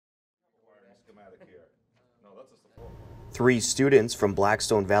3 students from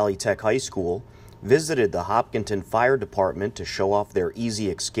Blackstone Valley Tech High School visited the Hopkinton Fire Department to show off their Easy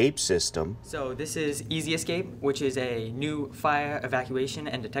Escape system. So this is Easy Escape, which is a new fire evacuation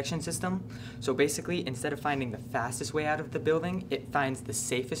and detection system. So basically, instead of finding the fastest way out of the building, it finds the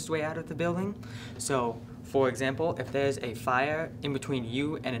safest way out of the building. So, for example, if there's a fire in between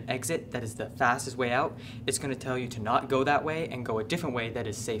you and an exit that is the fastest way out, it's going to tell you to not go that way and go a different way that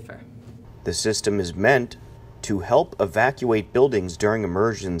is safer. The system is meant to help evacuate buildings during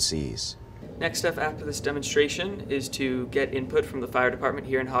emergencies. Next step after this demonstration is to get input from the fire department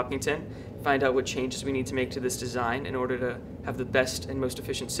here in Hopkinton, find out what changes we need to make to this design in order to have the best and most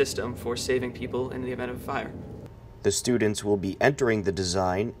efficient system for saving people in the event of a fire. The students will be entering the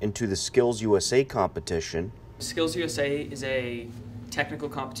design into the Skills USA competition. Skills USA is a technical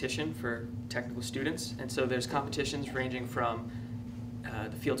competition for technical students, and so there's competitions ranging from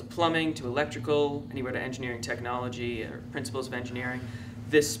the fields of plumbing to electrical, anywhere to engineering technology or principles of engineering.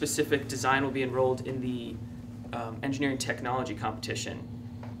 This specific design will be enrolled in the engineering technology competition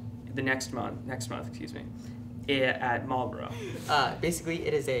the next month, at Marlborough. Basically,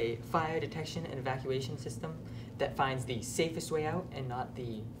 it is a fire detection and evacuation system that finds the safest way out and not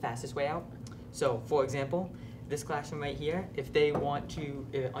the fastest way out. So, for example, this classroom right here, if they want to,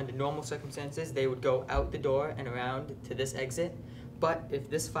 under normal circumstances, they would go out the door and around to this exit. But if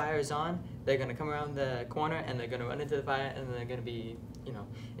this fire is on, they're going to come around the corner and they're going to run into the fire and they're going to be,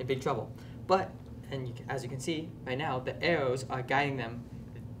 in big trouble. But, as you can see right now, the arrows are guiding them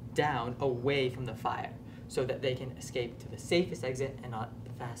down away from the fire so that they can escape to the safest exit and not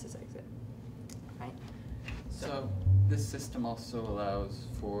the fastest exit. Right? So this system also allows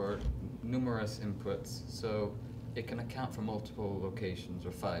for numerous inputs, so it can account for multiple locations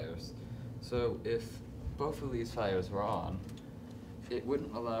or fires. So if both of these fires were on, it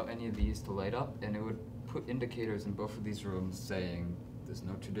wouldn't allow any of these to light up, and it would put indicators in both of these rooms saying there's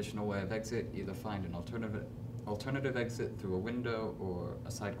no traditional way of exit, either find an alternative exit through a window or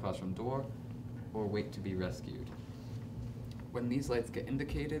a side classroom door, or wait to be rescued. When these lights get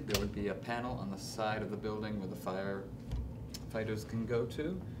indicated, there would be a panel on the side of the building where the firefighters can go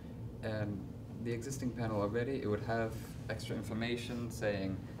to, and the existing panel already, it would have extra information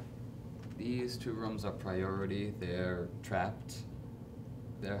saying these 2 rooms are priority, they're trapped,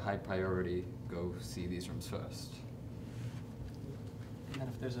 they're high priority, go see these rooms first. And then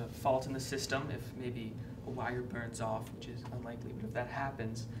if there's a fault in the system, if maybe a wire burns off, which is unlikely, but if that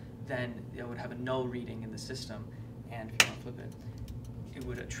happens, then it would have a null reading in the system, and if you want to flip it, it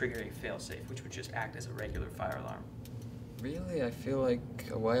would trigger a failsafe, which would just act as a regular fire alarm. Really, I feel like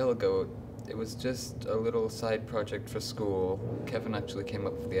a while ago, it was just a little side project for school. Kevin actually came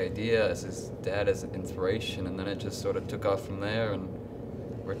up with the idea as his dad as an inspiration, and then it just sort of took off from there, and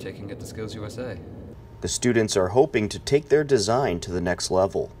we're taking it to Skills USA. The students are hoping to take their design to the next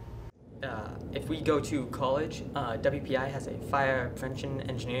level. If we go to college, WPI has a fire prevention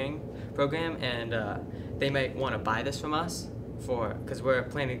engineering program, and they might want to buy this from us because we're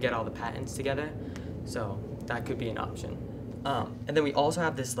planning to get all the patents together, so that could be an option. And then we also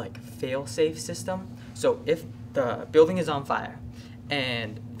have this fail-safe system. So if the building is on fire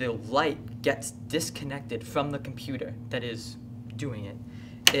and the light gets disconnected from the computer that is doing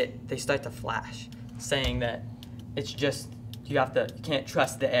it, they start to flash, saying that it's just you can't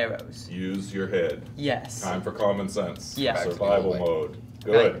trust the arrows. Use your head. Yes. Time for common sense. Yes. Survival mode.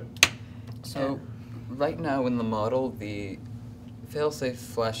 Good. Right. So right now in the model, the failsafe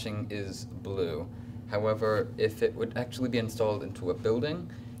flashing is blue. However, if it would actually be installed into a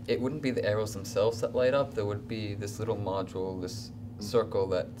building, it wouldn't be the arrows themselves that light up. There would be this little module, this circle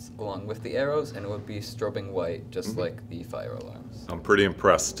that's along with the arrows, and it would be strobing white, just like the fire alarms. I'm pretty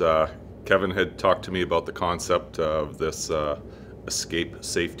impressed. Kevin had talked to me about the concept of this escape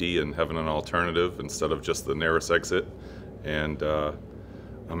safety and having an alternative instead of just the nearest exit. And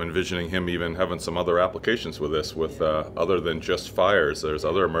I'm envisioning him even having some other applications with this, other than just fires. There's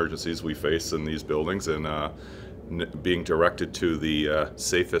other emergencies we face in these buildings, and being directed to the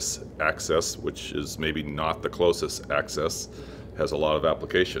safest access, which is maybe not the closest access, has a lot of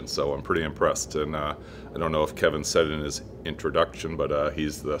applications. So I'm pretty impressed. And I don't know if Kevin said in his introduction, but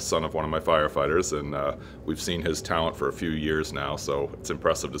he's the son of one of my firefighters, and we've seen his talent for a few years now, so it's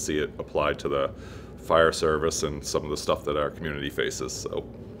impressive to see it applied to the fire service and some of the stuff that our community faces. So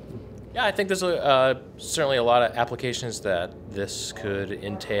yeah, I think there's certainly a lot of applications that this could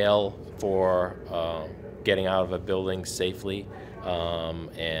entail for getting out of a building safely,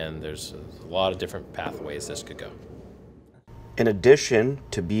 and there's a lot of different pathways this could go. In addition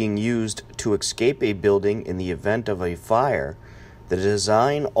to being used to escape a building in the event of a fire, The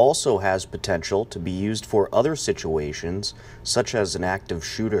design also has potential to be used for other situations, such as an active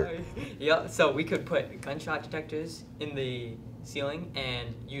shooter. Yeah, so we could put gunshot detectors in the ceiling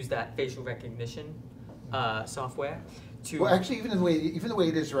and use that facial recognition software to. Well, actually, even the way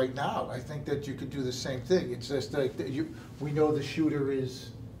it is right now, I think that you could do the same thing. It's just like we know the shooter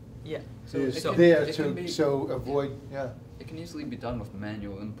is Yeah. is it there can be- so avoid It can easily be done with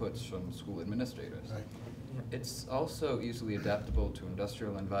manual inputs from school administrators. Right. It's also easily adaptable to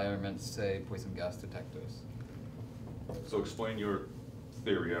industrial environments, say poison gas detectors. So explain your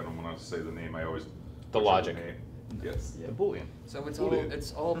theory. I don't want to say the name. I always The logic. name. Yes. The Boolean. So Boolean.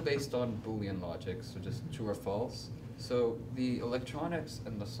 it's all based on Boolean logic, so just true or false. So the electronics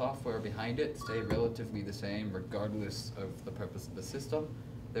and the software behind it stay relatively the same regardless of the purpose of the system.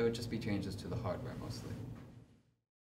 There would just be changes to the hardware mostly.